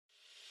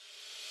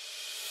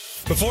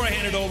Before I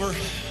hand it over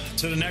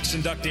to the next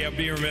inductee, I'd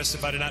be remiss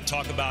if I did not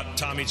talk about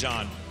Tommy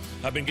John.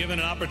 I've been given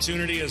an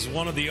opportunity as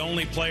one of the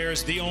only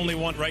players, the only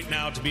one right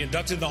now, to be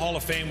inducted in the Hall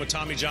of Fame with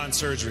Tommy John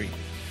surgery.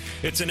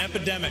 It's an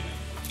epidemic.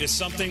 It's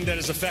something that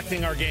is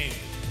affecting our game.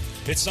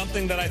 It's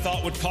something that I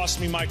thought would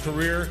cost me my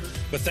career,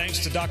 but thanks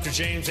to Dr.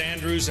 James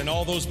Andrews and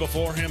all those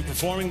before him,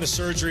 performing the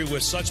surgery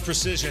with such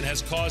precision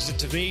has caused it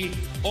to be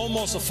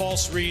almost a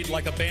false read,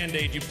 like a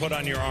Band-Aid you put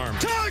on your arm.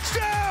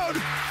 Touchdown!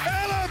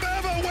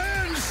 Alabama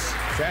wins!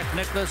 Jack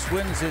Nicklaus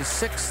wins his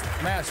 6th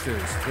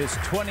Masters, his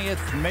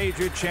 20th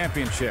major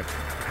championship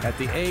at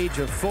the age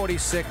of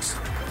 46,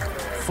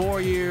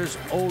 4 years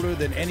older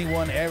than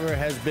anyone ever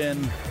has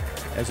been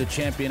as a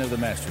champion of the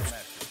Masters.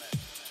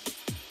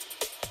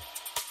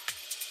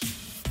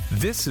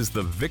 This is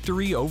the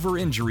Victory Over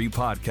Injury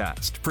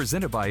podcast,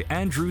 presented by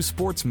Andrews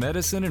Sports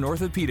Medicine and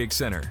Orthopedic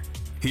Center.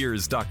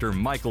 Here's Dr.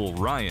 Michael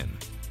Ryan.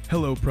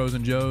 Hello, pros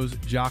and joes,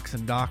 jocks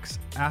and docs,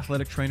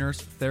 athletic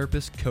trainers,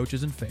 therapists,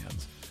 coaches, and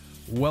fans.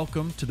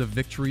 Welcome to the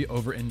Victory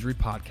Over Injury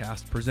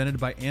podcast, presented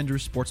by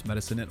Andrews Sports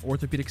Medicine and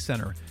Orthopedic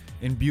Center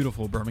in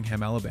beautiful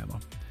Birmingham, Alabama.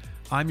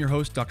 I'm your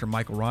host, Dr.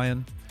 Michael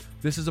Ryan.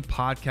 This is a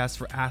podcast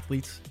for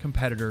athletes,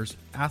 competitors,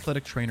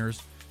 athletic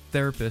trainers,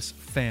 therapists,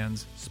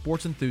 fans,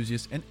 sports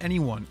enthusiasts, and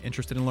anyone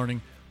interested in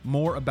learning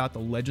more about the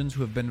legends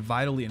who have been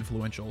vitally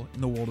influential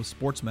in the world of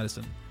sports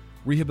medicine,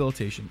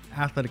 rehabilitation,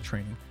 athletic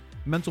training,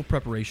 mental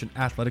preparation,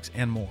 athletics,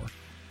 and more.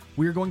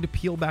 We are going to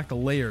peel back the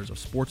layers of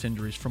sports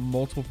injuries from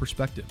multiple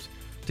perspectives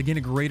to gain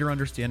a greater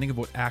understanding of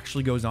what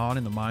actually goes on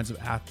in the minds of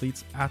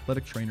athletes,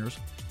 athletic trainers,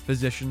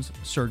 physicians,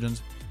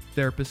 surgeons,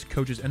 therapists,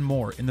 coaches, and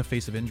more in the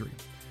face of injury.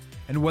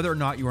 And whether or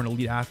not you are an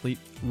elite athlete,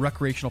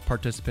 recreational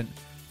participant,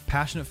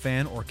 passionate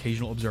fan, or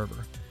occasional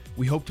observer,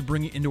 we hope to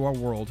bring it into our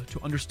world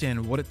to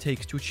understand what it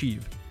takes to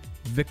achieve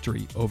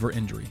victory over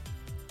injury.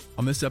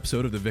 On this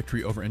episode of the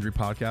Victory Over Injury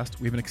podcast,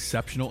 we have an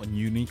exceptional and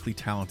uniquely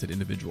talented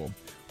individual,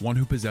 one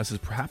who possesses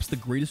perhaps the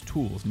greatest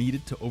tools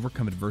needed to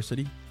overcome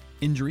adversity,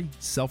 injury,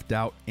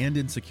 self-doubt, and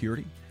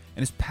insecurity,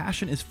 and his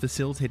passion is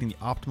facilitating the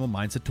optimal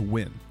mindset to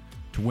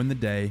win the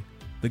day,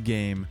 the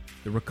game,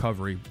 the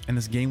recovery, and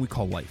this game we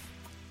call life.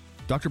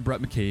 Dr.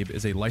 Brett McCabe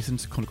is a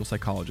licensed clinical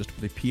psychologist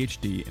with a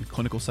PhD in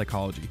clinical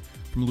psychology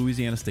from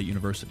Louisiana State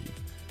University,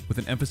 with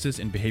an emphasis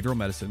in behavioral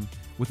medicine,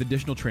 with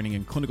additional training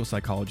in clinical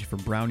psychology from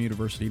Brown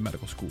University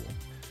Medical School.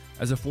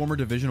 As a former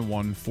Division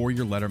I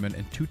 4-year letterman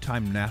and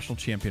 2-time national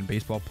champion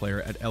baseball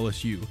player at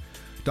LSU,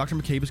 Dr.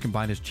 McCabe has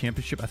combined his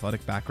championship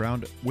athletic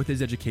background with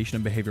his education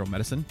in behavioral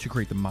medicine to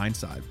create the Mind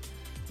Side,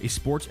 a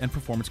sports and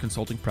performance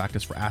consulting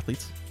practice for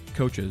athletes,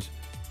 coaches,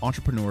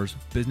 entrepreneurs,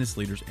 business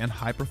leaders, and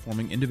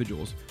high-performing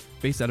individuals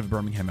based out of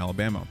Birmingham,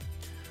 Alabama.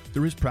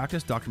 Through his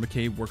practice, Dr.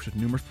 McCabe works with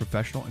numerous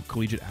professional and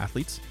collegiate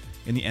athletes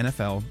in the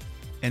NFL,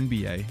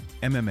 NBA,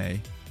 MMA,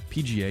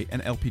 PGA,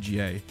 and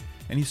LPGA,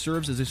 and he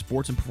serves as a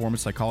sports and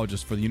performance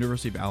psychologist for the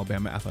University of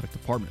Alabama Athletic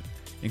Department,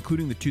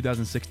 including the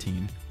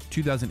 2016,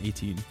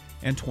 2018,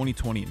 and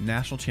 2020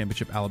 National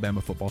Championship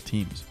Alabama football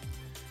teams.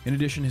 In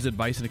addition, his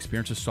advice and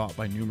experience is sought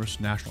by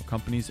numerous national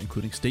companies,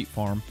 including State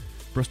Farm,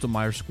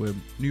 Bristol-Myers Squibb,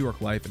 New York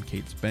Life, and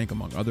Cadence Bank,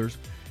 among others,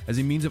 as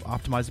a means of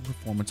optimizing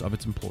performance of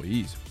its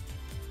employees.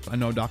 I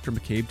know Dr.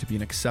 McCabe to be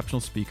an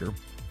exceptional speaker,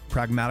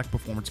 pragmatic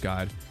performance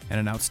guide, and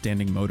an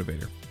outstanding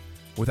motivator.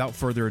 Without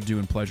further ado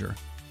and pleasure,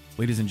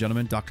 ladies and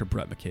gentlemen, Dr.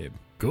 Brett McCabe.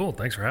 Cool.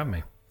 Thanks for having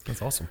me.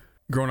 That's awesome.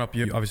 Growing up,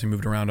 you obviously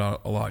moved around a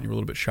lot, and you were a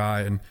little bit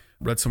shy, and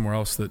read somewhere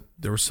else that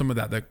there was some of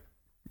that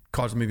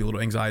caused maybe a little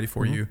anxiety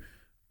for you.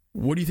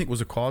 What do you think was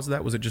the cause of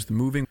that? Was it just the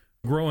moving?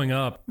 Growing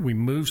up, we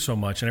moved so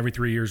much, and every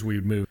 3 years we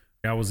would move.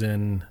 I was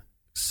in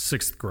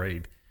 6th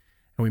grade,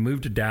 and we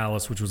moved to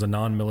Dallas, which was a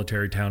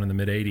non-military town in the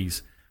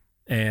mid-'80s.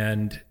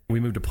 And we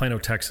moved to Plano,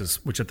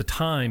 Texas, which at the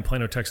time,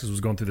 Plano, Texas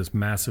was going through this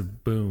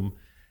massive boom.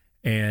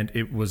 And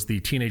it was the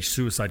teenage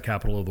suicide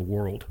capital of the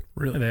world.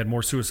 Really? And they had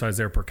more suicides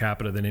there per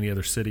capita than any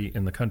other city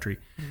in the country.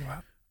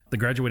 Wow. The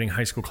graduating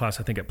high school class,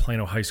 I think, at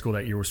Plano High School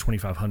that year was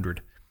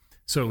 2,500.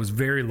 So it was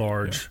very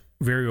large,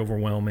 very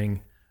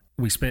overwhelming.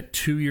 We spent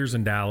 2 years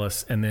in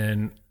Dallas, and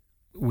then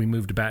we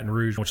moved to Baton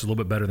Rouge, which is a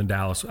little bit better than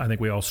Dallas. I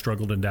think we all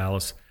struggled in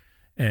Dallas,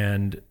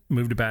 and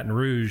moved to Baton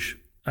Rouge.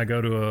 I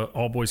go to an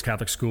all-boys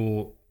Catholic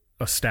school,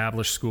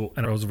 established school,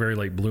 and I was a very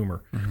late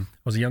bloomer. I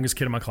was the youngest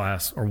kid in my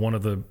class, or one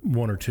of the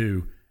one or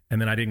two, and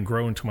then I didn't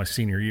grow until my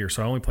senior year.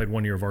 So I only played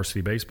 1 year of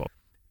varsity baseball.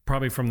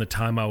 Probably from the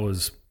time I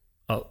was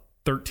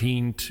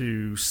 13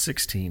 to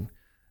 16,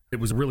 it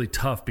was really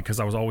tough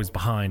because I was always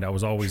behind. I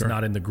was always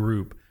not in the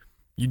group.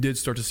 You did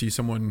start to see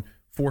someone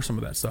for some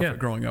of that stuff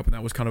growing up, and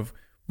that was kind of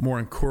more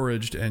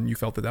encouraged, and you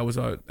felt that was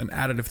an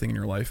additive thing in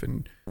your life.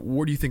 And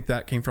where do you think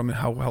that came from, and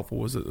how helpful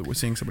was it with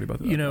seeing somebody about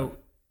that? You know,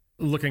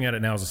 looking at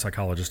it now as a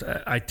psychologist,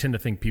 I tend to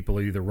think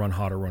people either run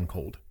hot or run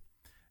cold.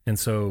 And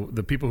so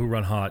the people who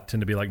run hot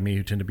tend to be like me,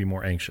 who tend to be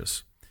more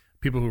anxious.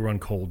 People who run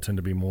cold tend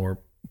to be more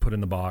put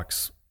in the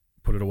box,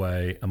 put it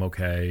away, I'm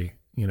okay.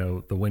 You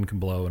know, the wind can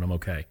blow and I'm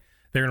okay.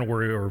 They're going to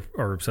worry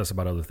or obsess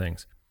about other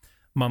things.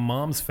 My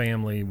mom's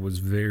family was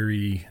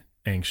very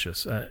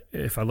anxious.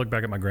 If I look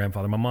back at my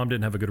grandfather, my mom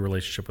didn't have a good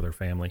relationship with her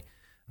family.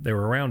 They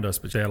were around us,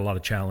 but they had a lot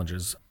of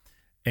challenges.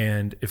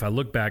 And if I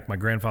look back, my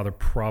grandfather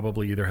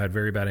probably either had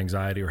very bad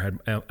anxiety or had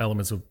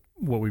elements of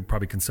what we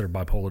probably consider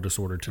bipolar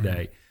disorder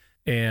today.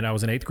 And I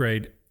was in 8th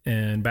grade,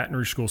 and Baton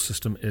Rouge school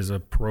system is a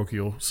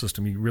parochial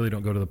system. You really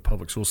don't go to the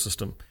public school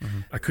system.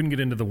 I couldn't get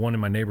into the one in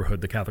my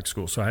neighborhood, the Catholic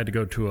school. So I had to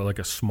go to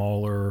a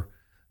smaller,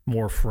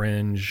 more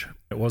fringe.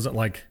 It wasn't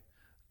like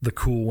the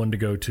cool one to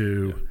go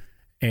to.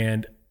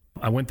 And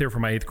I went there for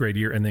my 8th grade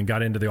year and then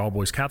got into the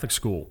all-boys Catholic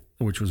school,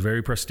 which was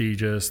very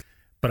prestigious.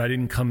 But I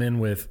didn't come in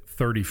with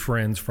 30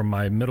 friends from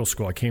my middle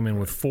school. I came in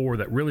with 4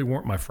 that really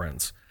weren't my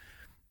friends.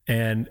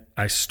 And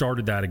I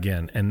started that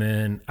again. And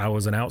then I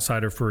was an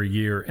outsider for a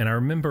year. And I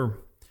remember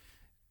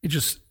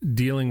just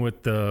dealing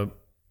with the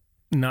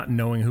not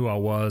knowing who I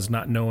was,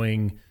 not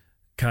knowing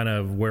kind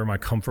of where my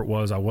comfort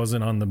was. I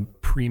wasn't on the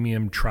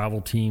premium travel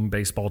team,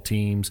 baseball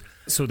teams.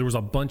 So there was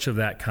a bunch of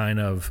that kind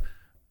of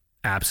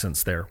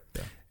absence there.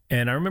 Yeah.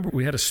 And I remember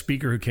we had a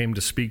speaker who came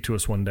to speak to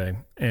us one day.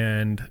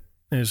 And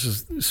it's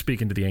just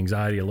speaking to the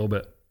anxiety a little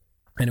bit.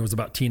 And it was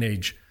about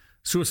teenage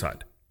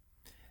suicide.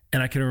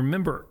 And I can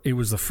remember it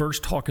was the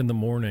first talk in the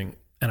morning,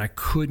 and I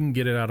couldn't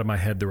get it out of my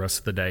head the rest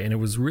of the day. And it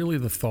was really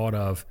the thought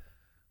of,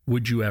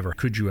 would you ever,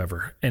 could you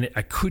ever? And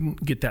I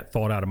couldn't get that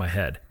thought out of my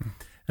head. And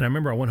I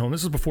remember I went home,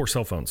 this was before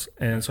cell phones.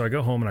 And so I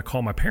go home and I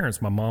call my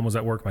parents. My mom was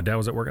at work, my dad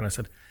was at work. And I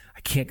said, I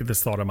can't get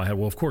this thought out of my head.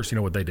 Well, of course, you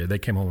know what they did. They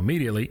came home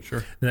immediately.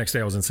 Sure. The next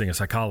day I was in seeing a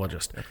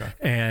psychologist. Okay.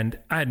 And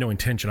I had no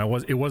intention.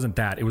 It wasn't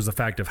that. It was the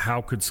fact of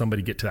how could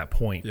somebody get to that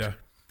point? Yeah.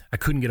 I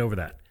couldn't get over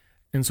that.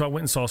 And so I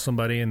went and saw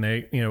somebody, and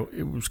they,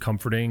 it was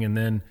comforting. And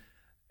then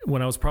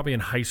when I was probably in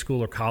high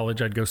school or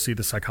college, I'd go see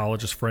the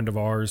psychologist friend of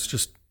ours,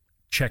 just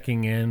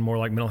checking in, more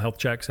like mental health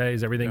checks. Hey,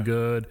 is everything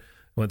good?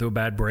 Went through a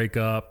bad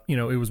breakup.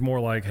 It was more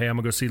like, hey, I'm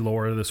gonna go see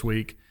Laura this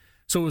week.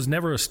 So it was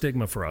never a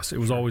stigma for us. It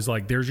was always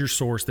like, there's your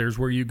source, there's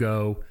where you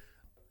go.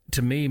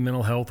 To me,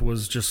 mental health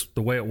was just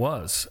the way it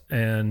was.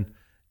 And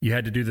you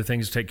had to do the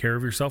things to take care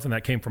of yourself. And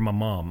that came from my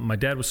mom. My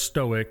dad was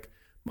stoic.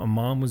 My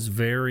mom was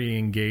very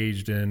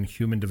engaged in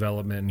human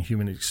development and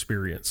human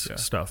experience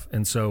stuff.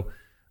 And so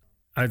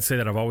I'd say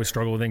that I've always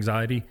struggled with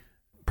anxiety,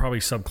 probably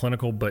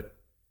subclinical, but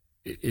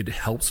it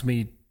helps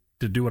me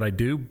to do what I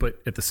do.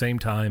 But at the same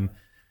time,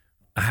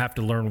 I have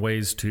to learn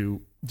ways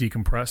to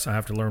decompress. I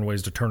have to learn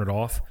ways to turn it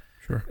off.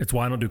 Sure. It's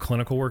why I don't do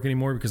clinical work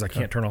anymore, because I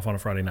can't turn off on a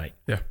Friday night.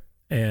 Yeah.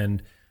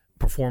 And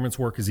performance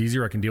work is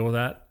easier. I can deal with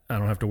that. I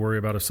don't have to worry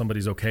about if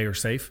somebody's okay or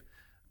safe.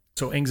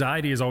 So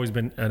anxiety has always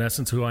been in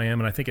essence who I am.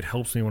 And I think it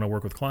helps me when I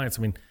work with clients.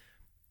 I mean,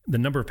 the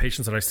number of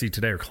patients that I see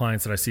today or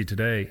clients that I see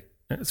today,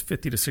 it's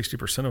 50 to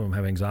 60% of them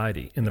have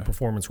anxiety in the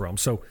performance realm.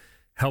 So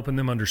helping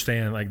them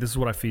understand, like, this is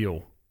what I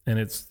feel. And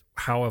it's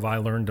how have I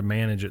learned to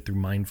manage it through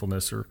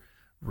mindfulness or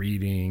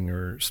reading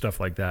or stuff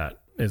like that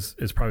is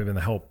probably been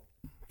the help.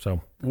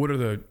 So what are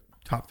the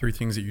top 3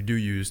 things that you do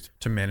use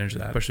to manage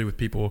that, especially with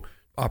people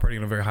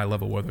operating at a very high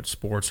level, whether it's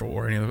sports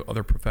or any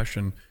other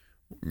profession?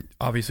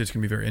 Obviously it's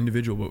going to be very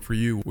individual, but for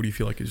you, what do you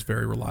feel like is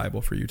very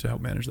reliable for you to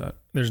help manage that?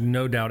 There's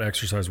no doubt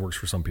exercise works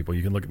for some people.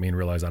 You can look at me and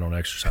realize I don't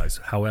exercise.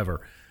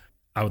 However,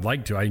 I would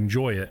like to. I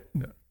enjoy it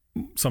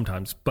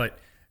sometimes. But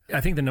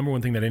I think the number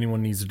one thing that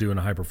anyone needs to do in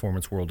a high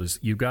performance world is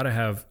you've got to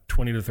have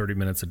 20 to 30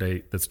 minutes a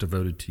day that's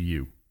devoted to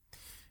you.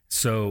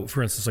 So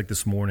for instance, like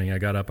this morning, I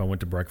got up, I went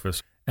to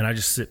breakfast, and I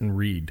just sit and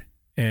read.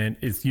 And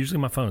it's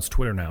usually my phone. It's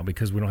Twitter now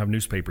because we don't have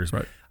newspapers.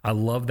 Right. I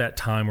love that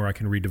time where I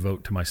can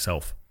redevote to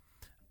myself.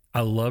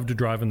 I love to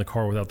drive in the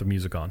car without the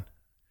music on.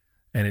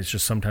 And it's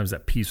just sometimes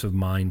that peace of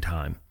mind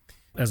time.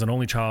 As an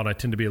only child, I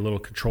tend to be a little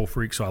control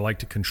freak, so I like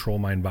to control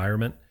my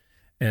environment.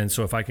 And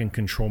so if I can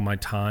control my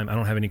time, I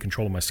don't have any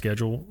control of my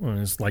schedule.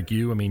 It's like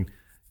you. I mean,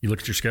 you look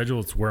at your schedule,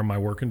 it's where am I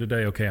working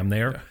today? Okay, I'm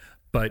there. Yeah.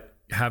 But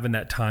having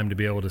that time to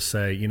be able to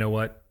say, you know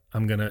what?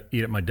 I'm going to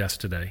eat at my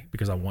desk today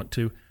because I want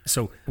to.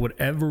 So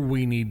whatever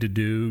we need to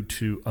do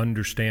to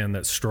understand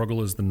that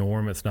struggle is the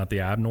norm, it's not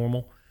the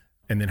abnormal.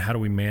 And then how do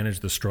we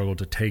manage the struggle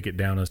to take it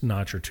down a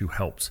notch or 2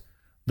 helps.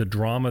 The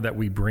drama that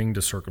we bring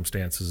to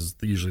circumstances is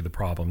usually the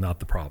problem, not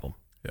the problem.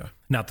 Yeah.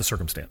 Not the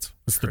circumstance.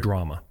 It's the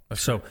drama.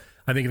 So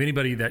I think if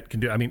anybody that can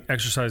do, I mean,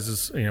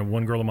 exercises,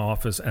 one girl in my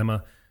office,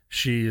 Emma,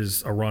 she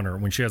is a runner.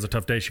 When she has a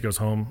tough day, she goes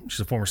home. She's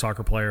a former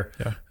soccer player.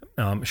 Yeah.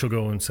 She'll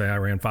go and say, I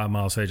ran 5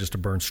 miles today just to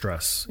burn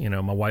stress.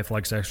 My wife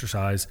likes to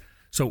exercise.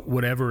 So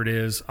whatever it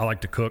is, I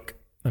like to cook.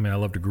 I mean, I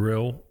love to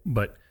grill,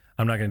 but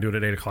I'm not going to do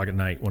it at 8:00 at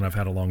night when I've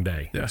had a long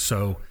day. Yeah.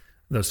 So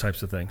those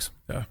types of things.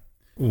 Yeah.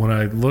 When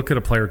I look at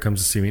a player who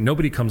comes to see me,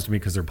 nobody comes to me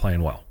because they're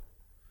playing well.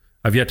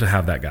 I've yet to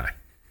have that guy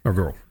or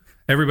girl.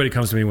 Everybody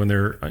comes to me when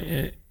they're,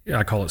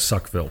 I call it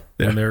Suckville,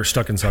 when they're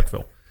stuck in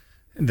Suckville.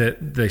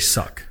 That they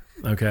suck.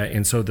 Okay.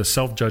 And so the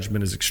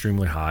self-judgment is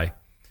extremely high.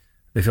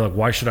 They feel like,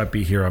 why should I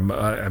be here?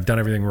 I've done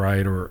everything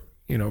right. Or,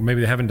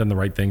 maybe they haven't done the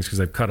right things because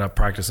they've cut out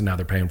practice and now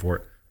they're paying for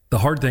it. The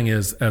hard thing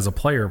is, as a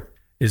player,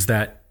 is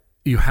that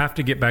you have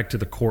to get back to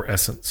the core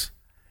essence.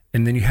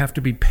 And then you have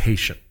to be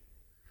patient.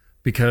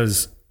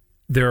 Because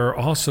there are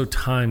also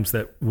times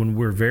that when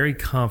we're very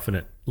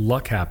confident,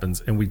 luck happens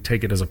and we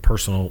take it as a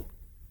personal,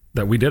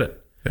 that we did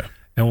it. Yeah.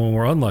 And when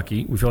we're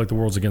unlucky, we feel like the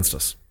world's against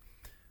us.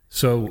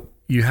 So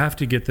you have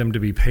to get them to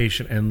be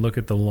patient and look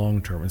at the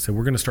long term and say,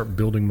 we're going to start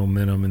building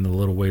momentum in the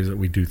little ways that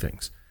we do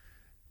things.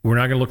 We're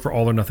not going to look for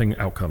all or nothing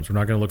outcomes. We're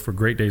not going to look for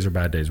great days or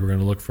bad days. We're going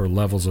to look for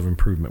levels of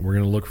improvement. We're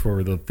going to look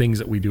for the things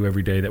that we do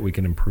every day that we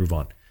can improve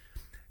on.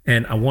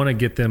 And I want to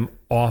get them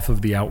off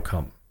of the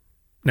outcome.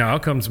 Now,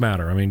 outcomes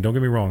matter. I mean, don't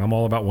get me wrong. I'm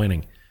all about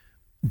winning.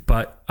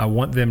 But I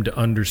want them to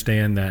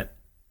understand that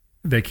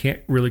they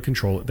can't really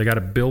control it. They got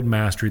to build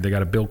mastery. They got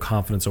to build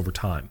confidence over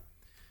time.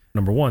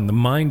 Number one, the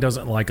mind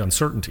doesn't like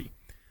uncertainty.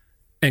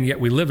 And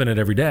yet we live in it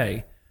every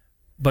day.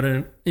 But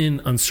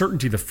in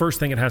uncertainty, the first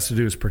thing it has to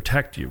do is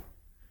protect you.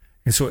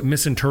 And so it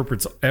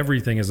misinterprets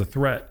everything as a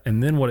threat.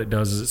 And then what it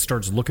does is it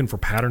starts looking for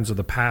patterns of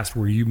the past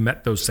where you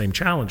met those same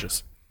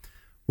challenges.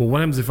 Well, what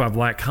happens if I've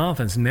lacked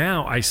confidence?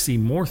 Now I see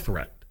more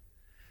threat.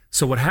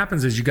 So what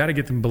happens is you got to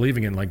get them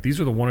believing in, like, these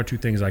are the one or two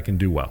things I can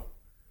do well.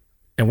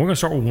 And we're going to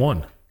start with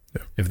one.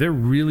 Yeah. If they're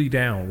really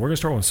down, we're going to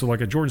start with one. So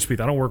like a Jordan Spieth,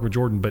 I don't work with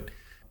Jordan, but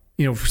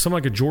for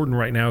someone like a Jordan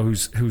right now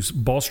whose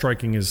ball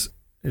striking is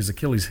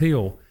Achilles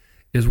heel,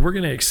 is we're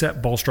going to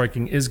accept ball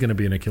striking is going to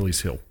be an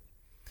Achilles heel.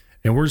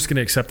 And we're just going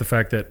to accept the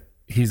fact that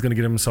he's going to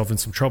get himself in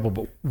some trouble,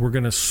 but we're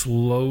going to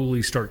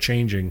slowly start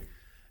changing.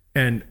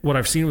 And what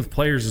I've seen with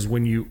players is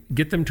when you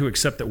get them to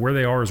accept that where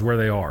they are is where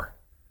they are,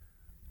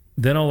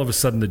 then all of a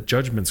sudden the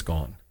judgment's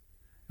gone.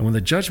 And when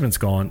the judgment's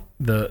gone,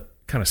 the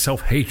kind of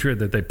self-hatred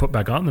that they put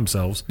back on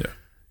themselves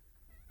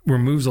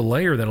removes a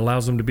layer that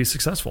allows them to be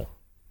successful.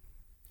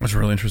 That's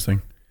really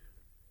interesting.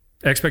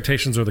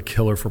 Expectations are the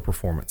killer for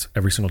performance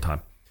every single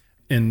time.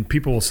 And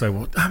people will say,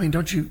 well, I mean,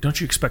 don't you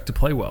expect to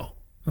play well?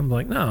 I'm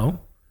like,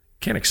 no,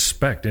 can't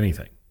expect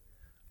anything.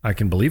 I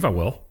can believe I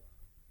will.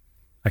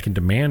 I can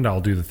demand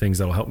I'll do the things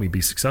that'll help me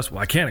be successful.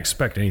 I can't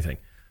expect anything.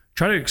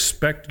 Try to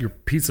expect your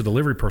pizza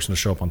delivery person to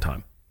show up on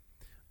time.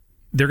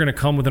 They're going to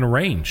come within a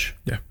range.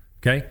 Yeah.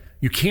 Okay.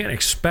 You can't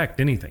expect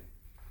anything.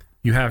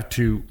 You have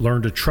to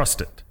learn to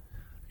trust it.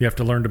 You have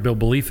to learn to build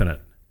belief in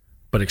it.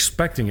 But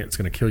expecting it's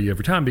going to kill you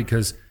every time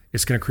because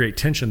it's going to create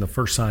tension the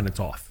first sign it's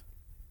off.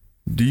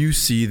 Do you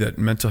see that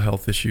mental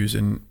health issues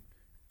in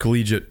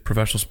collegiate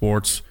professional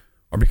sports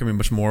are becoming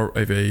much more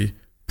of a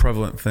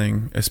prevalent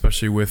thing,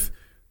 especially with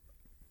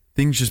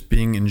things just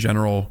being in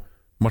general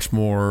much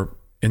more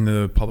in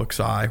the public's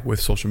eye with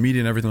social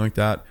media and everything like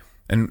that?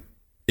 And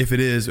if it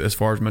is, as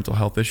far as mental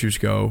health issues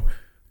go,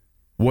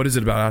 what is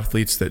it about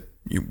athletes that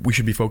we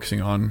should be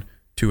focusing on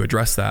to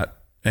address that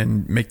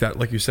and make that,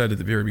 like you said at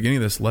the very beginning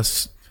of this,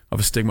 less of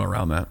a stigma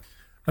around that?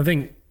 I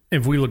think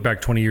if we look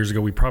back 20 years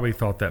ago, we probably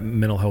thought that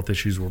mental health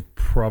issues were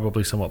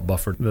probably somewhat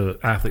buffered the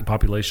athlete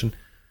population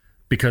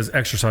because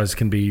exercise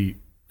can be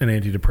an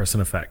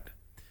antidepressant effect.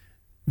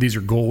 These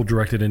are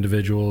goal-directed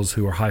individuals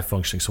who are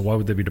high-functioning, so why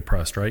would they be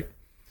depressed, right?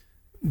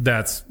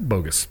 That's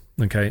bogus,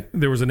 okay?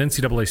 There was an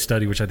NCAA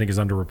study, which I think is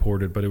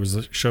underreported, but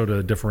it showed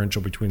a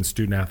differential between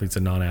student athletes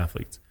and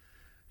non-athletes.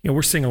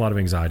 We're seeing a lot of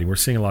anxiety. We're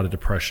seeing a lot of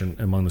depression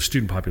among the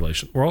student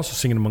population. We're also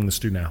seeing it among the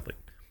student athlete.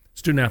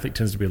 Student athlete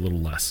tends to be a little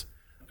less.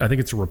 I think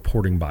it's a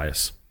reporting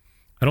bias.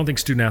 I don't think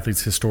student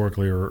athletes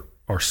historically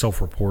are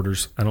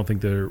self-reporters. I don't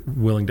think they're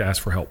willing to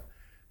ask for help.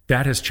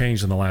 That has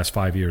changed in the last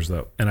 5 years,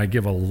 though, and I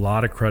give a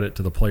lot of credit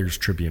to the Players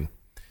Tribune,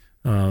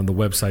 the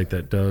website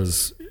that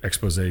does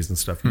exposés and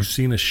stuff. You've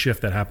seen a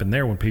shift that happened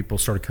there when people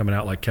started coming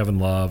out like Kevin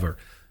Love or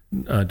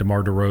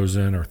DeMar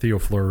DeRozan or Theo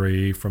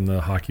Fleury from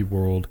the hockey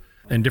world,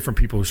 and different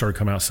people who started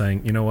coming out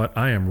saying, you know what,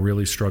 I am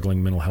really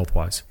struggling mental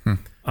health-wise.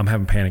 I'm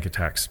having panic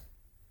attacks.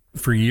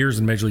 For years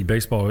in Major League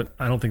Baseball,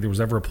 I don't think there was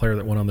ever a player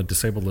that went on the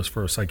disabled list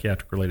for a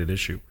psychiatric-related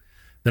issue.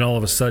 Then all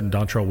of a sudden,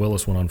 Dontrelle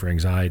Willis went on for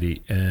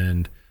anxiety,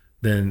 and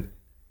then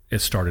it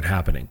started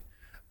happening.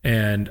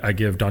 And I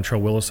give Dontrelle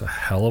Willis a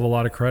hell of a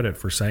lot of credit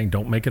for saying,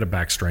 don't make it a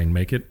back strain,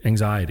 make it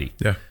anxiety.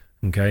 Yeah.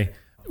 Okay.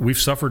 We've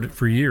suffered it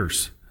for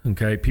years.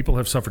 Okay. People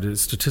have suffered it.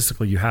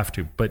 Statistically, you have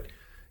to, but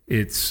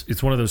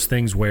it's one of those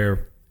things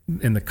where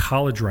in the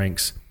college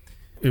ranks,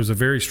 it was a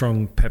very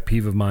strong pet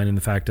peeve of mine in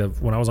the fact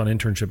of when I was on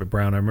internship at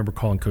Brown, I remember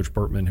calling Coach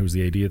Bertman, who was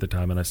the AD at the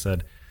time, and I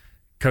said,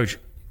 Coach,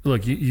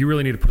 look, you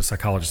really need to put a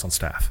psychologist on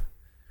staff.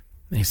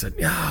 And he said,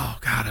 oh,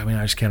 God, I mean,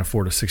 I just can't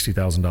afford a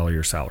 $60,000 a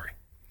year salary.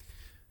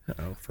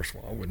 First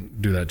of all, I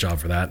wouldn't do that job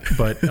for that.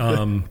 But,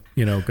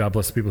 God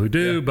bless the people who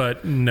do,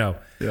 but no.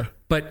 Yeah.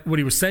 But what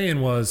he was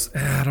saying was,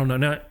 I don't know.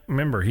 Now,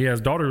 remember, he has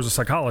a daughter who's a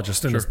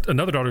psychologist and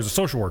another daughter who's a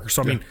social worker.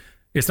 So, I mean,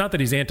 it's not that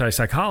he's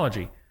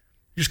anti-psychology.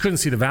 You just couldn't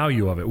see the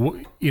value of it.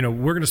 We're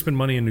going to spend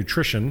money in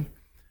nutrition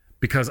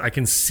because I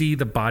can see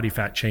the body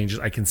fat changes.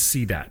 I can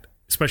see that,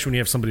 especially when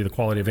you have somebody the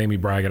quality of Amy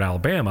Bragg at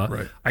Alabama.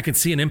 Right. I can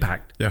see an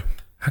impact. Yeah.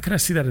 How can I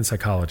see that in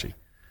psychology?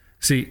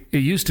 See, it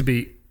used to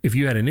be if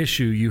you had an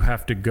issue, you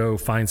have to go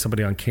find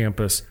somebody on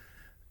campus.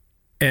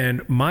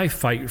 And my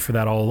fight for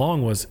that all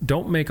along was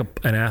don't make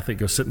an athlete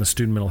go sit in the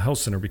student mental health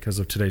center because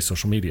of today's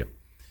social media.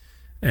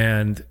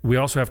 And we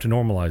also have to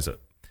normalize it.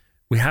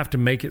 We have to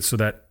make it so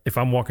that if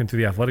I'm walking through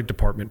the athletic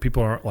department,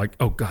 people aren't like,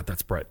 oh, God,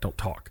 that's Brett. Don't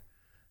talk.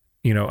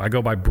 I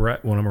go by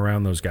Brett when I'm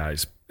around those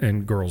guys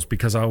and girls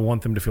because I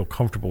want them to feel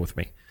comfortable with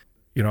me.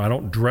 I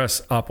don't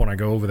dress up when I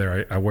go over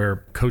there. I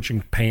wear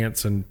coaching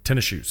pants and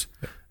tennis shoes.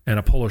 and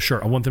a polo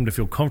shirt. I want them to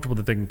feel comfortable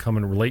that they can come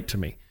and relate to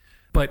me.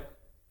 But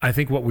I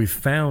think what we've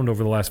found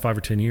over the last 5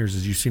 or 10 years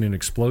is you've seen an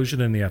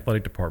explosion in the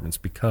athletic departments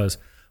because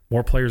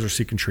more players are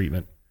seeking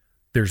treatment.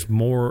 There's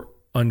more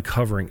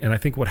uncovering. And I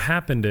think what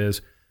happened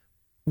is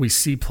we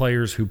see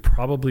players who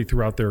probably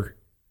throughout their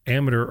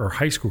amateur or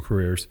high school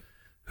careers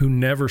who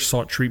never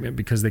sought treatment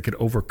because they could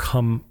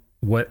overcome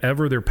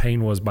whatever their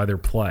pain was by their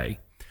play.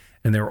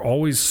 And they were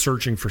always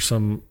searching for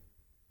some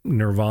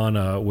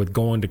nirvana with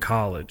going to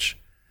college.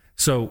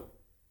 So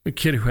a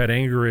kid who had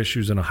anger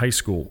issues in a high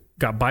school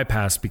got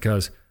bypassed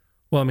because,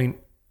 well, I mean,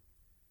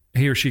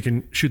 he or she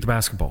can shoot the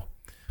basketball.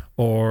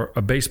 Or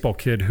a baseball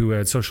kid who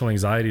had social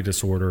anxiety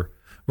disorder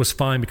was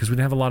fine because we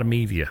didn't have a lot of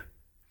media.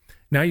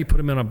 Now you put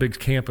them in a big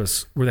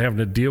campus where they're having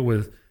to deal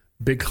with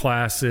big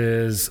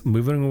classes,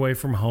 moving away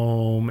from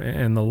home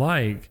and the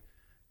like.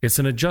 It's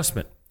an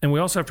adjustment. And we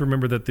also have to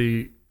remember that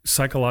the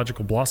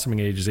psychological blossoming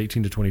age is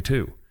 18 to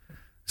 22.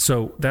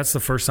 So that's the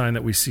first sign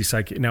that we see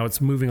psyche. Now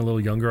it's moving a little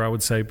younger, I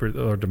would say,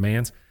 or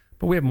demands,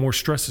 but we have more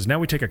stresses. Now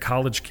we take a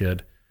college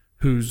kid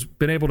who's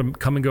been able to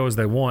come and go as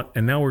they want,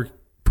 and now we're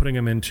putting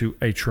them into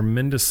a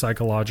tremendous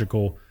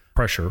psychological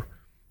pressure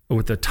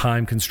with the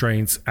time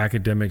constraints,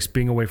 academics,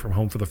 being away from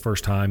home for the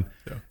first time.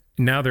 Yeah.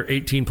 Now they're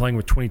 18 playing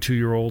with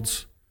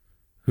 22-year-olds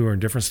who are in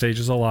different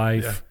stages of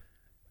life. Yeah.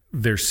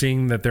 They're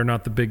seeing that they're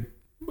not the big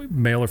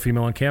male or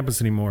female on campus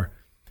anymore,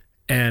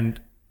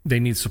 and they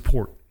need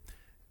support.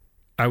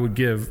 I would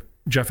give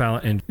Jeff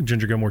Allen and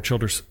Ginger Gilmore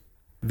Childress,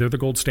 they're the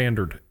gold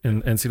standard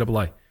in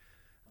NCAA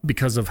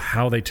because of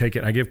how they take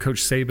it. I give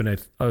Coach Saban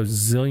a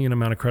zillion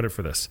amount of credit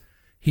for this.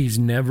 He's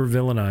never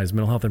villainized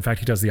mental health. In fact,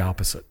 he does the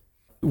opposite.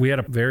 We had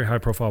a very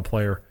high-profile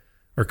player,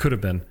 or could have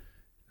been,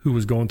 who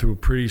was going through a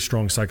pretty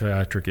strong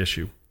psychiatric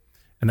issue.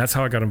 And that's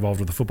how I got involved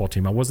with the football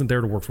team. I wasn't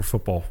there to work for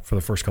football for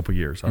the first couple of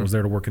years. I was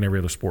there to work in every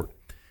other sport.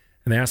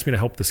 And they asked me to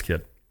help this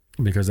kid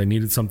because they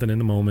needed something in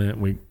the moment.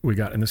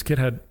 And this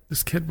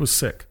kid was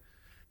sick.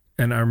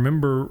 And I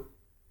remember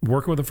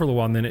working with him for a little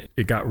while, and then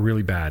it got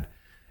really bad.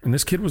 And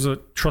this kid was a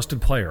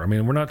trusted player. I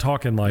mean, we're not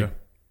talking like,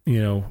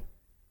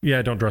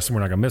 don't dress him,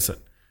 we're not going to miss it.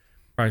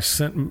 I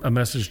sent a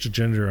message to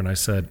Ginger and I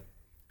said,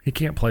 he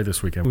can't play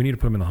this weekend. We need to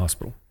put him in the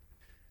hospital.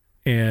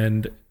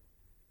 And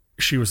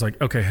she was like,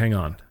 okay, hang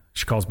on.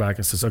 She calls back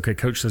and says, okay,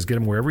 coach says get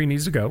him wherever he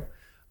needs to go.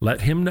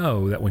 Let him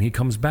know that when he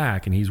comes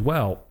back and he's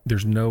well,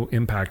 there's no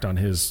impact on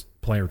his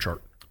player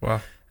chart.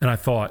 Wow. And I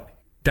thought,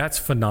 that's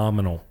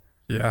phenomenal.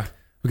 Yeah.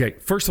 Okay,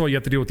 first of all, you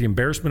have to deal with the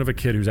embarrassment of a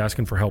kid who's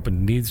asking for help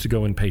and needs to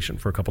go inpatient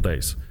for a couple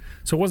days.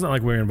 So it wasn't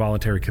like we were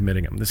involuntary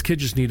committing him. This kid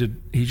just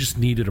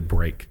needed a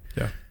break.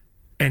 Yeah.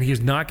 And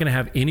he's not going to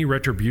have any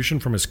retribution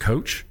from his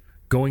coach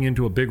going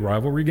into a big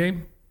rivalry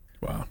game.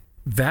 Wow.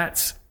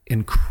 That's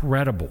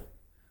incredible.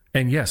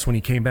 And yes, when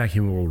he came back,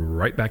 he rolled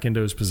right back into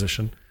his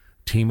position.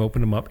 Team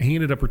opened him up. He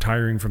ended up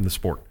retiring from the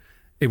sport.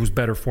 It was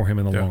better for him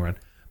in the long run.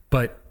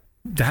 But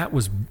that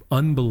was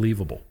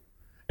unbelievable.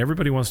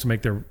 Everybody wants to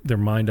make their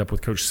mind up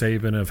with Coach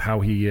Saban of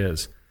how he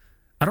is.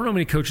 I don't know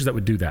many coaches that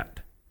would do that.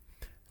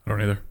 I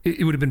don't either.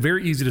 It would have been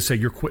very easy to say,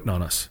 you're quitting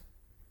on us.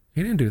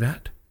 He didn't do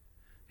that.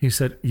 He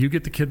said, you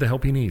get the kid the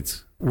help he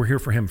needs. We're here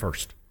for him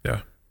first.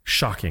 Yeah.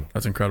 Shocking.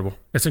 That's incredible.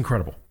 It's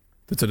incredible.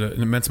 That's an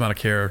immense amount of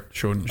care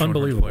shown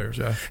Unbelievable. Players.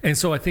 Yeah. And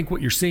so I think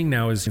what you're seeing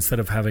now is instead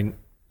of having,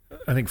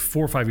 I think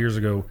 4 or 5 years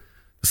ago,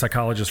 the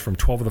psychologists from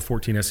 12 of the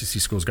 14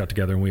 SEC schools got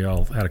together and we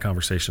all had a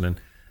conversation.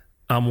 And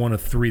I'm one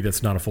of 3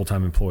 that's not a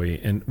full-time employee.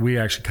 And we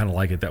actually kind of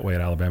like it that way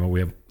at Alabama. We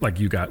have,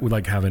 we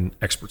like having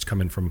experts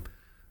come in from,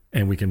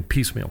 and we can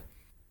piecemeal.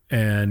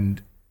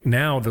 And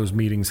now those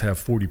meetings have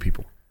 40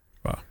 people.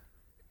 Wow.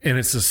 And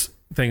it's this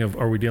thing of,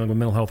 are we dealing with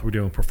mental health? Are we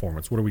dealing with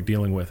performance? What are we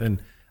dealing with?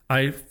 And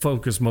I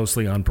focus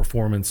mostly on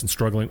performance and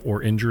struggling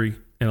or injury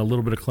and a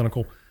little bit of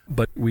clinical,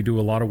 but we do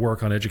a lot of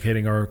work on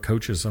educating our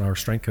coaches and our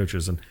strength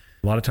coaches. And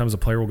a lot of times a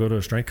player will go to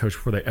a strength coach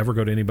before they ever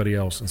go to anybody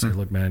else and say,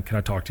 look, man, can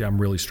I talk to you?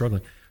 I'm really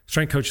struggling.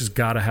 Strength coaches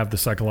got to have the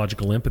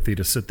psychological empathy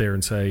to sit there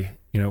and say,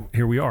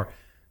 here we are.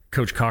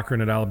 Coach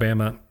Cochran at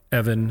Alabama,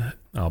 Evan,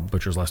 I'll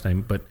butcher his last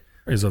name, but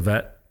is a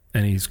vet,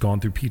 and he's gone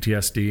through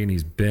PTSD, and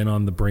he's been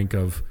on the brink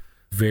of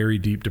very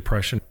deep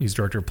depression. He's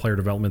director of player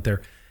development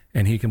there,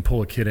 and he can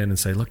pull a kid in and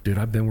say, look, dude,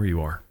 I've been where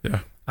you are. Yeah.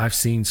 I've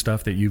seen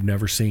stuff that you've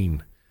never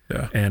seen.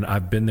 Yeah. And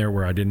I've been there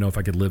where I didn't know if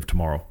I could live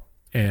tomorrow.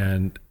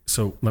 And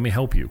so let me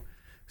help you.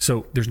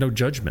 So there's no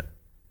judgment.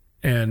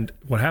 And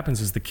what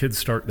happens is the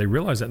kids they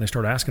realize that and they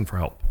start asking for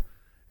help.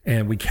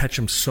 And we catch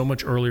them so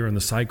much earlier in the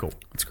cycle.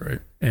 That's great.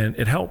 And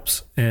it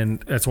helps. And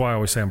that's why I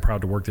always say I'm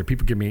proud to work there.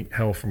 People give me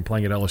hell from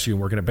playing at LSU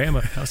and working at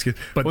Bama. I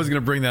was going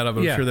to bring that up.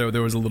 I'm sure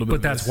there was a little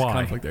bit of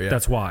conflict there. Yeah.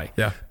 That's why.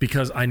 Yeah.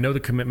 Because I know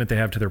the commitment they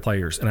have to their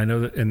players. And I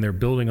know that, and they're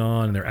building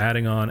on and they're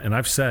adding on. And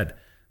I've said,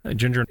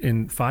 Ginger,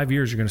 in 5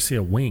 years, you're going to see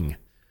a wing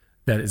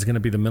that is going to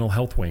be the mental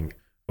health wing.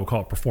 We'll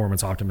call it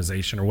performance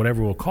optimization or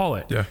whatever we'll call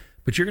it. Yeah.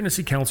 But you're going to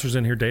see counselors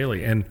in here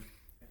daily. And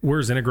we're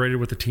as integrated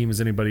with the team as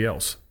anybody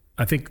else.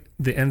 I think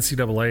the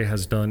NCAA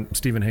has done,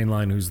 Stephen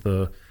Hainline, who's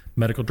the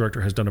medical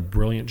director, has done a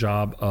brilliant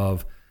job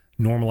of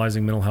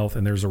normalizing mental health.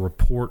 And there's a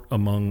report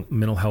among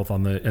mental health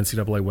on the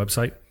NCAA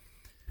website.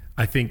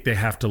 I think they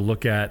have to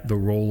look at the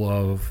role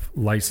of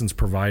licensed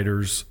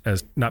providers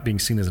as not being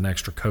seen as an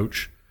extra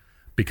coach,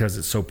 because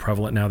it's so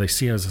prevalent now. They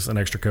see us as an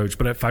extra coach.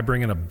 But if I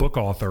bring in a book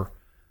author,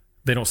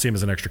 they don't see him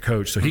as an extra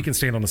coach. So he can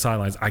stand on the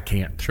sidelines. I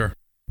can't. Sure.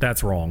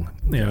 That's wrong.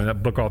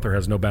 That book author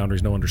has no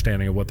boundaries, no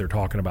understanding of what they're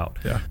talking about.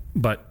 Yeah.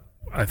 But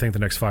I think the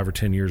next 5 or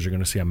 10 years, you're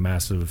going to see a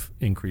massive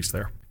increase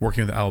there.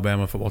 Working with the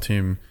Alabama football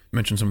team, you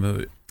mentioned some of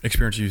the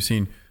experiences you've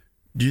seen.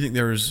 Do you think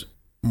there's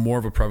more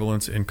of a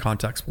prevalence in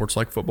contact sports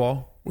like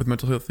football with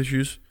mental health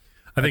issues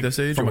I think at this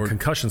age? From a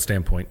concussion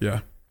standpoint,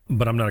 yeah.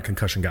 But I'm not a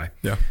concussion guy.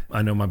 Yeah.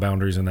 I know my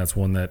boundaries, and that's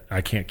one that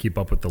I can't keep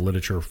up with the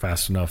literature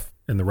fast enough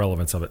and the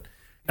relevance of it.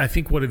 I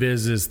think what it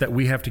is that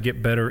we have to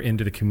get better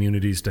into the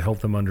communities to help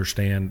them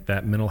understand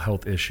that mental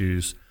health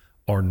issues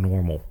are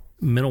normal.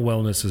 Mental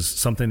wellness is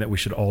something that we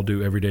should all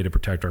do every day to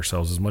protect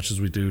ourselves as much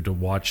as we do to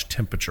watch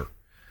temperature.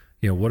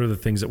 What are the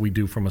things that we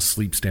do from a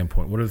sleep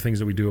standpoint? What are the things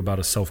that we do about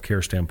a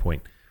self-care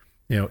standpoint?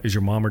 Is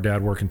your mom or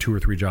dad working 2 or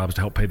 3 jobs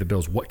to help pay the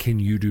bills? What can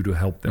you do to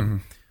help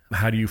them? Mm-hmm.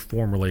 How do you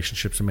form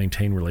relationships and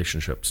maintain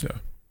relationships? Yeah.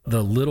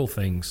 The little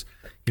things,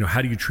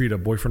 how do you treat a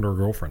boyfriend or a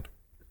girlfriend?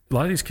 A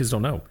lot of these kids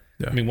don't know.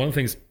 Yeah. I mean, one of the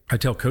things I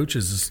tell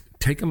coaches is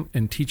take them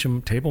and teach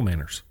them table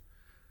manners.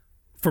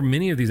 For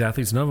many of these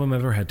athletes, none of them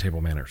ever had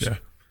table manners. Yeah.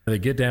 They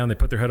get down, they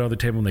put their head on the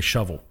table, and they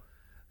shovel.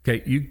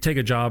 Okay, you take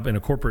a job in a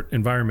corporate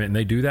environment and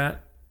they do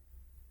that,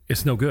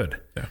 it's no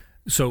good. Yeah.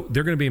 So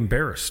they're going to be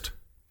embarrassed.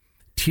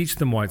 Teach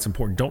them why it's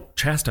important. Don't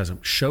chastise them.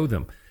 Show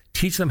them.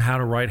 Teach them how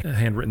to write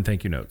handwritten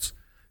thank you notes.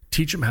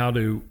 Teach them how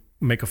to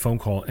make a phone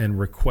call and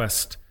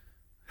request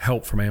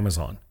help from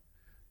Amazon.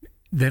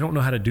 They don't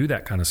know how to do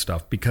that kind of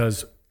stuff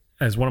because,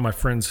 as one of my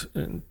friends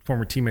and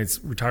former teammates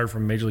retired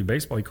from Major League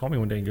Baseball, he called me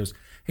one day and goes,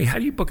 "Hey, how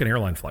do you book an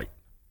airline flight?"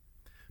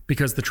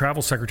 Because the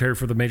travel secretary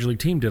for the Major League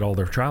team did all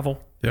their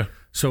travel. Yeah.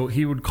 So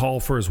he would call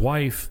for his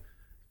wife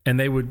and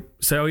they would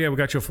say, "Oh yeah, we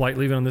got you a flight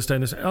leaving on this day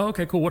and this." "Oh,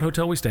 okay, cool. What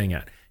hotel are we staying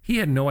at?" He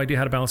had no idea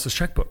how to balance his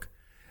checkbook.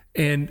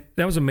 And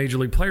that was a Major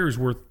League player who's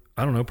worth,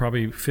 I don't know,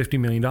 probably $50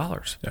 million.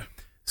 Yeah.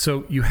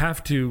 So you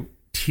have to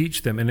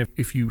teach them. And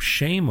if you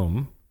shame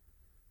them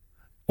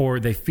or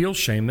they feel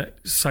shame, that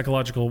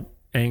psychological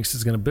angst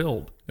is going to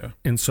build. Yeah.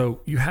 And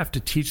so you have to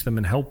teach them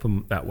and help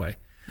them that way.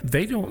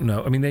 They don't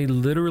know. I mean, they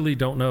literally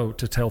don't know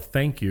to tell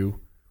thank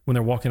you when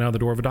they're walking out the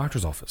door of a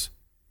doctor's office.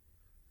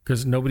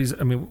 Because nobody's,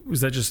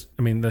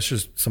 that's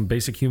just some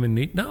basic human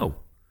need? No,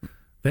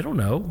 they don't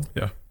know.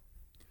 Yeah.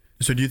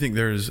 So do you think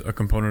there's a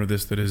component of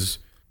this that is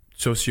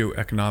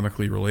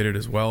socioeconomically related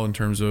as well in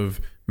terms of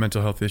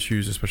mental health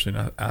issues, especially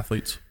in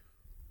athletes?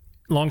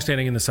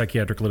 Longstanding in the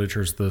psychiatric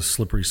literature is the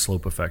slippery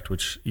slope effect,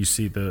 which you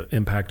see the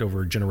impact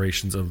over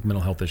generations of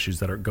mental health issues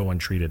that go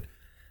untreated.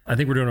 I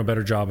think we're doing a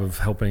better job of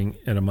helping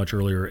at a much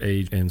earlier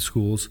age in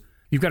schools.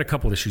 You've got a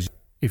couple of issues.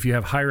 If you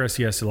have higher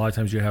SES, a lot of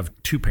times you have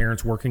 2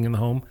 parents working in the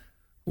home,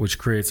 which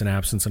creates an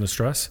absence and a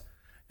stress.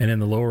 And in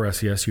the lower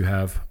SES, you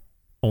have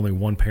only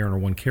 1 parent or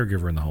 1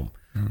 caregiver in the home,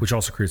 which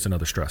also creates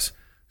another stress.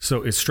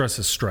 So it's stress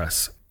is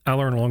stress. I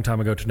learned a long time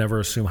ago to never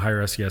assume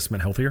higher SES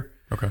meant healthier.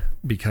 Okay.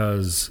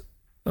 Because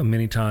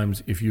many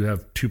times if you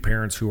have 2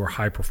 parents who are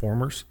high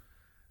performers,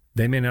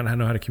 they may not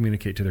know how to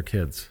communicate to their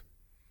kids.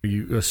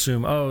 You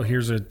assume, oh,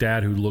 here's a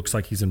dad who looks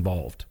like he's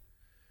involved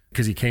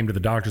because he came to the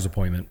doctor's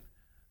appointment.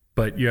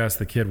 But you ask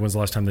the kid, when's the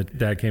last time the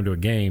dad came to a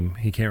game?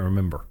 He can't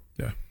remember.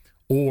 Yeah.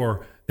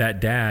 Or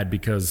that dad,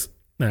 because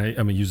I'm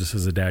going to use this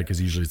as a dad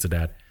because usually it's a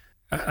dad.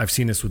 I've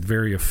seen this with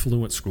very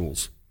affluent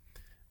schools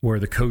where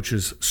the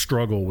coaches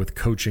struggle with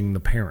coaching the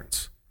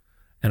parents.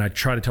 And I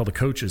try to tell the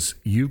coaches,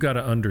 you've got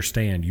to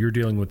understand you're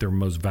dealing with their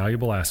most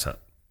valuable asset,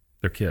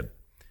 their kid.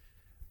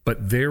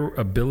 But their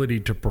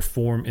ability to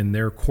perform in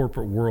their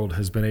corporate world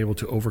has been able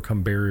to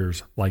overcome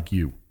barriers like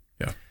you.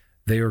 Yeah.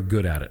 They are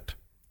good at it.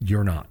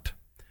 You're not.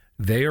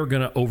 They are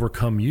going to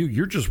overcome you.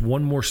 You're just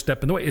one more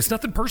step in the way. It's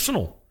nothing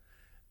personal.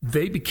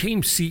 They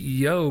became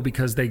CEO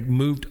because they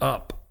moved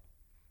up.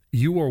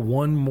 You are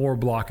one more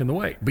block in the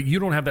way, but you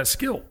don't have that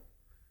skill.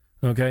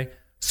 Okay.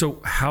 So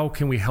how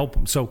can we help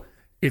them? So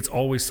it's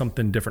always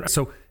something different.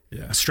 So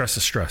stress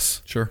is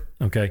stress. Sure.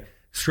 Okay.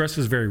 Stress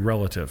is very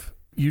relative.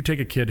 You take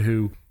a kid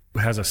who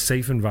has a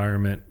safe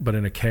environment, but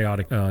in a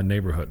chaotic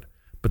neighborhood,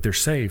 but they're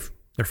safe,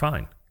 they're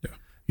fine. Yeah.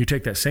 You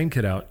take that same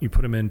kid out, you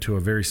put them into a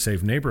very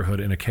safe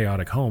neighborhood in a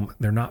chaotic home,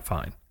 they're not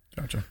fine.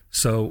 Gotcha.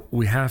 So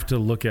we have to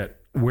look at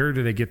where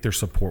do they get their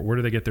support? Where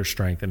do they get their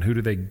strength? And who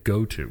do they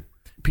go to?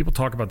 People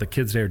talk about the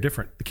kids today are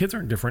different. The kids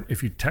aren't different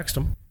if you text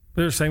them.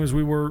 They're the same as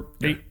we were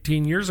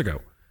 18 years ago.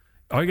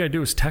 All you got to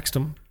do is text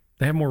them.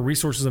 They have more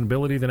resources and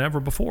ability than ever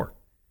before.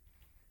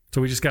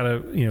 So we just got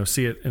to,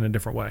 see it in a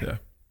different way. Yeah.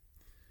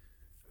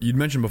 You'd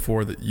mentioned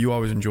before that you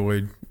always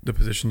enjoyed the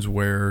positions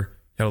where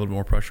you had a little bit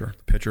more pressure.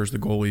 The pitchers, the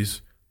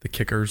goalies, the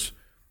kickers.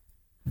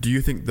 Do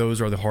you think those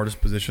are the hardest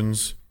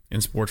positions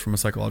in sports from a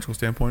psychological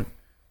standpoint?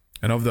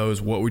 And of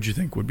those, what would you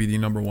think would be the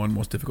number one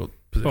most difficult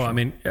position?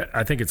 Well,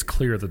 I think it's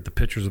clear that the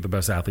pitchers are the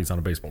best athletes on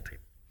a baseball team,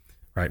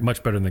 right?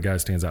 Much better than the guy who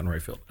stands out in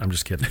right field. I'm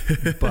just kidding.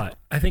 But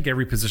I think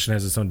every position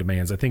has its own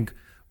demands. I think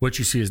what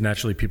you see is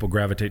naturally people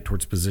gravitate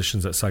towards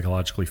positions that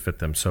psychologically fit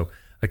them. So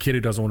A kid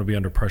who doesn't want to be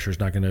under pressure is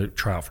not going to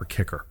try out for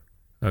kicker.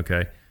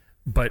 Okay.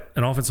 But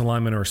an offensive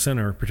lineman or a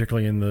center,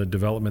 particularly in the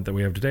development that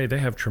we have today, they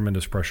have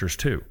tremendous pressures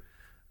too.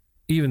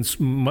 Even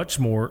much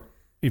more,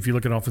 if you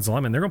look at an offensive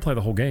lineman, they're going to play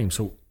the whole game.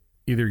 So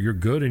either you're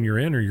good and you're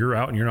in, or you're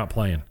out and you're not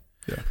playing.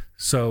 Yeah.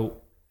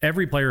 So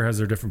every player has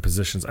their different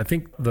positions. I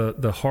think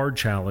the hard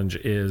challenge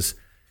is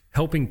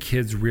helping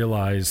kids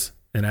realize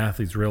and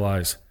athletes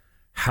realize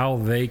how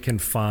they can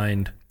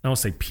find, I don't want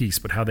to say peace,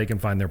 but how they can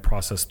find their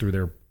process through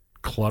their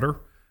clutter,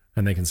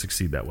 and they can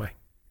succeed that way.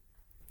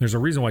 There's a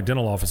reason why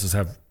dental offices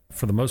have,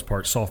 for the most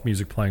part, soft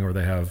music playing, or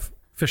they have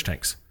fish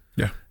tanks.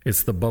 Yeah.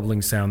 It's the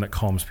bubbling sound that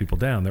calms people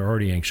down. They're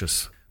already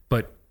anxious.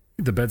 But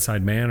the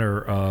bedside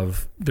manner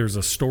of, there's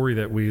a story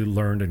that we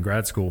learned in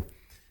grad school,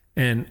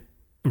 and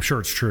I'm sure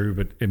it's true,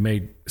 but it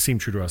may seem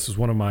true to us, is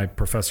one of my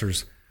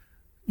professors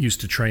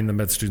used to train the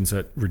med students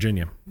at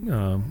Virginia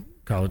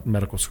College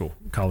Medical School,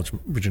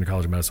 Virginia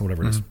College of Medicine,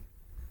 whatever it is.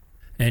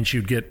 And she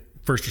would get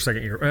first or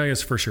second year, I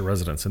guess first year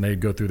residents, and they'd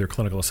go through their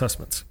clinical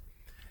assessments.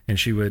 And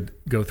she would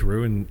go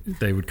through, and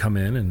they would come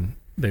in and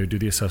they would do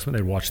the assessment.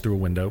 They'd watch through a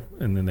window,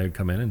 and then they'd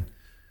come in,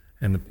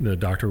 and the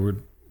doctor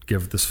would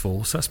give this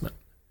full assessment.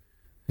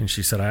 And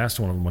she said, I asked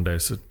one of them one day, I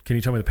said, can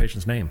you tell me the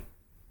patient's name?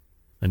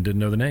 And didn't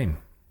know the name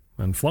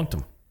and flunked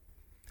him.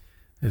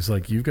 It's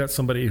like, you've got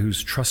somebody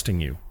who's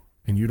trusting you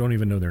and you don't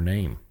even know their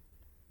name.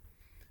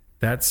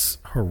 That's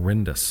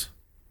horrendous.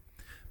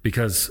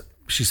 Because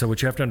she said,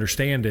 what you have to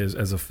understand is,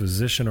 as a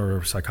physician or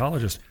a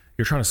psychologist,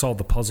 you're trying to solve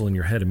the puzzle in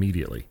your head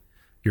immediately.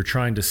 You're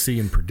trying to see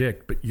and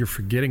predict, but you're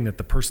forgetting that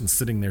the person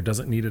sitting there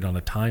doesn't need it on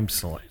a time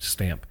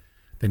stamp.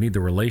 They need the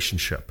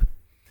relationship.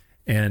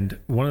 And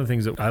one of the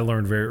things that I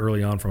learned very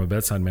early on from a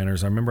bedside manner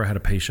is, I remember I had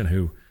a patient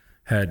who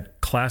had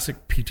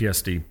classic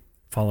PTSD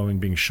following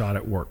being shot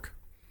at work.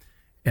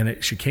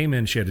 And she came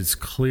in, she had this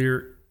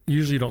clear,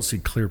 usually you don't see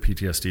clear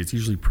PTSD. It's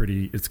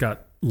usually it's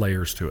got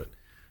layers to it.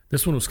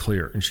 This one was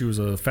clear, and she was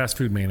a fast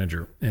food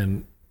manager.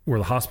 And where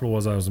the hospital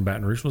was, I was in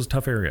Baton Rouge, was a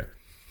tough area.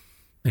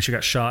 And she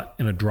got shot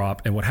in a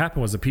drop. And what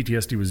happened was, the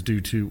PTSD was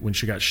due to, when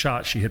she got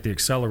shot, she hit the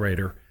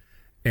accelerator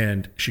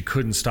and she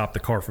couldn't stop the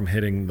car from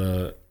hitting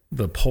the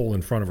pole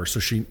in front of her. So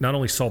she not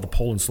only saw the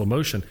pole in slow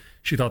motion,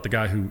 she thought the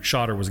guy who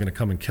shot her was going to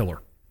come and kill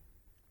her.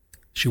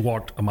 She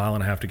walked 1.5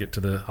 miles to get to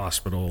the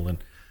hospital and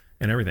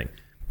everything.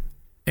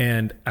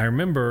 And I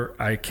remember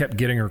I kept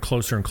getting her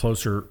closer and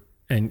closer.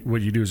 And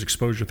what you do is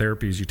exposure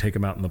therapy, is you take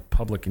them out in the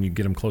public and you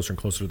get them closer and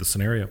closer to the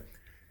scenario.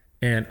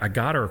 And I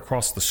got her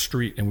across the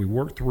street and we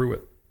worked through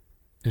it.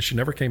 And she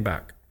never came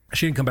back.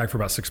 She didn't come back for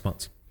about 6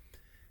 months.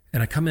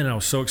 And I come in and I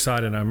was so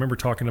excited. And I remember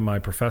talking to my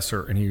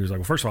professor, and he was like,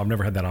 well, first of all, I've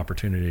never had that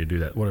opportunity to do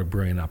that. What a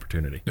brilliant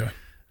opportunity. Yeah. And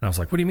I was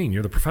like, what do you mean?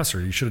 You're the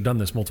professor. You should have done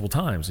this multiple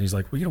times. And he's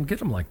like, well, you don't get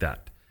them like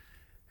that.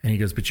 And he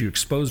goes, but you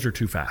exposed her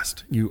too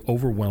fast. You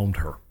overwhelmed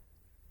her.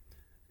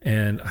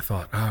 And I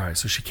thought, all right.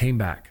 So she came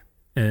back,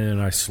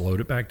 and I slowed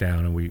it back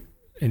down,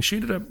 and she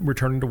ended up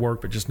returning to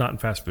work, but just not in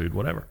fast food,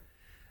 whatever.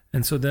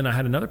 And so then I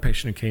had another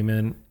patient who came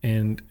in,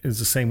 and it was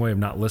the same way of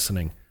not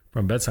listening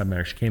from bedside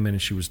manner. She came in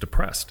and she was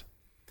depressed.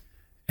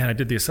 And I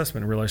did the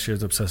assessment and realized she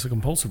has obsessive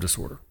compulsive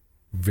disorder.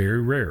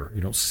 Very rare. You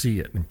don't see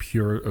it in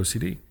pure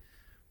OCD.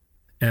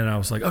 And I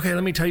was like, okay,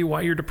 let me tell you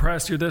why you're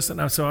depressed. You're this.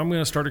 And so I'm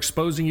going to start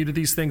exposing you to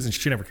these things. And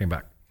she never came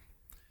back.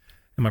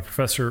 And my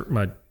professor,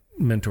 my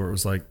mentor,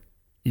 was like,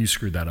 you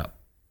screwed that up.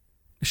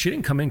 She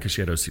didn't come in because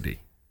she had OCD.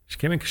 She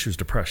came in because she was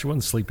depressed. She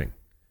wasn't sleeping.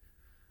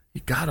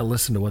 You got to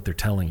listen to what they're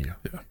telling you.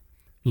 Yeah.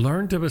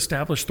 Learn to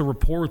establish the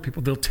rapport with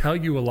people. They'll tell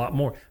you a lot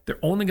more. They're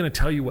only going to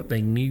tell you what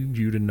they need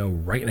you to know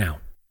right now.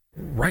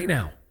 Right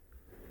now.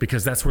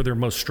 Because that's where their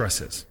most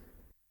stress is.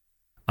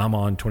 I'm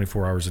on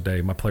 24 hours a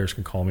day. My players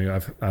can call me.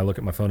 I look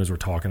at my phone as we're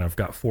talking. I've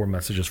got 4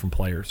 messages from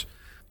players.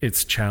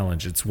 It's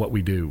challenge. It's what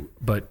we do.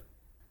 But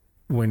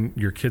when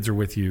your kids are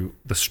with you,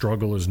 the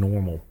struggle is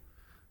normal.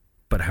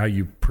 But how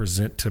you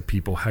present to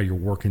people, how you're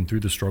working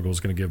through the struggle, is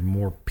going to give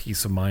more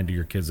peace of mind to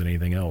your kids than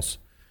anything else.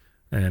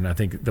 And I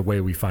think the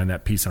way we find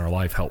that peace in our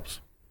life helps.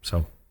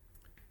 So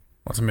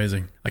that's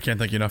amazing. I can't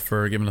thank you enough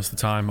for giving us the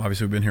time.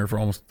 Obviously, we've been here for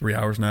almost 3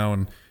 hours now,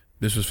 and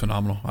this was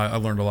phenomenal. I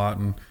learned a lot.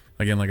 And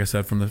again, like I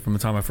said, from the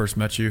time I first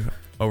met you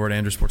over at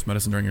Andrews Sports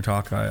Medicine during your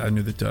talk, I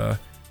knew that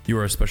you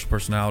were a special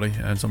personality.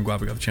 And so I'm glad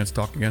we got the chance to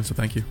talk again. So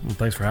thank you. Well,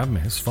 thanks for having me.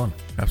 It's fun.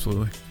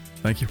 Absolutely.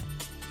 Thank you.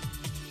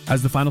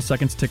 As the final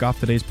seconds tick off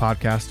today's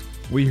podcast,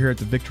 we here at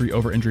the Victory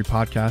Over Injury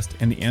podcast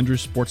and the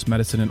Andrews Sports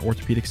Medicine and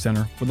Orthopedic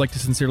Center would like to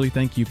sincerely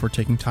thank you for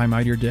taking time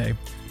out of your day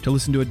to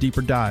listen to a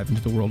deeper dive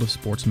into the world of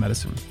sports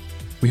medicine.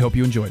 We hope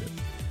you enjoyed it.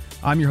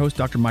 I'm your host,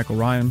 Dr. Michael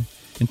Ryan.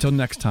 Until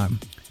next time,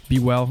 be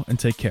well and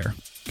take care.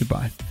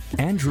 Goodbye.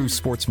 Andrews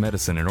Sports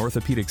Medicine and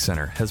Orthopedic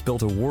Center has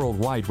built a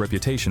worldwide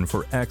reputation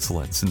for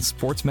excellence in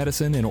sports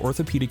medicine and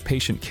orthopedic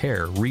patient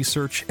care,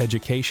 research,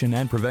 education,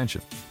 and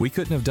prevention. We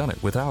couldn't have done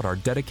it without our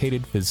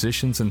dedicated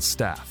physicians and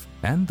staff,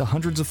 and the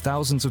hundreds of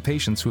thousands of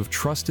patients who have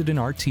trusted in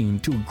our team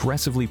to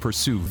aggressively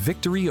pursue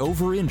victory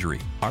over injury.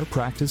 Our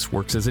practice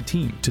works as a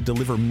team to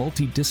deliver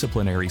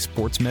multidisciplinary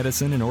sports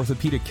medicine and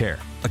orthopedic care,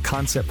 a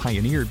concept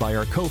pioneered by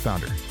our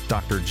co-founder,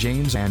 Dr.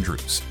 James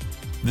Andrews.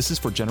 This is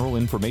for general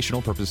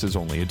informational purposes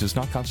only. It does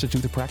not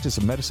constitute the practice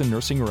of medicine,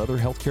 nursing, or other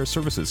healthcare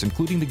services,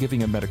 including the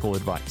giving of medical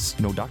advice.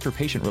 No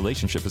doctor-patient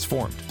relationship is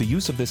formed. The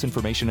use of this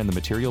information and the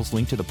materials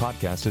linked to the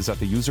podcast is at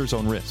the user's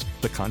own risk.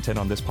 The content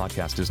on this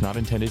podcast is not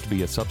intended to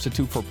be a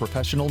substitute for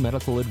professional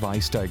medical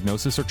advice,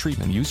 diagnosis, or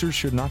treatment. Users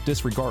should not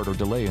disregard or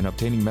delay in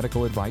obtaining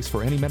medical advice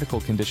for any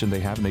medical condition they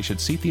have, and they should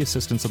seek the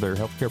assistance of their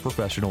healthcare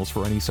professionals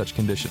for any such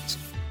conditions.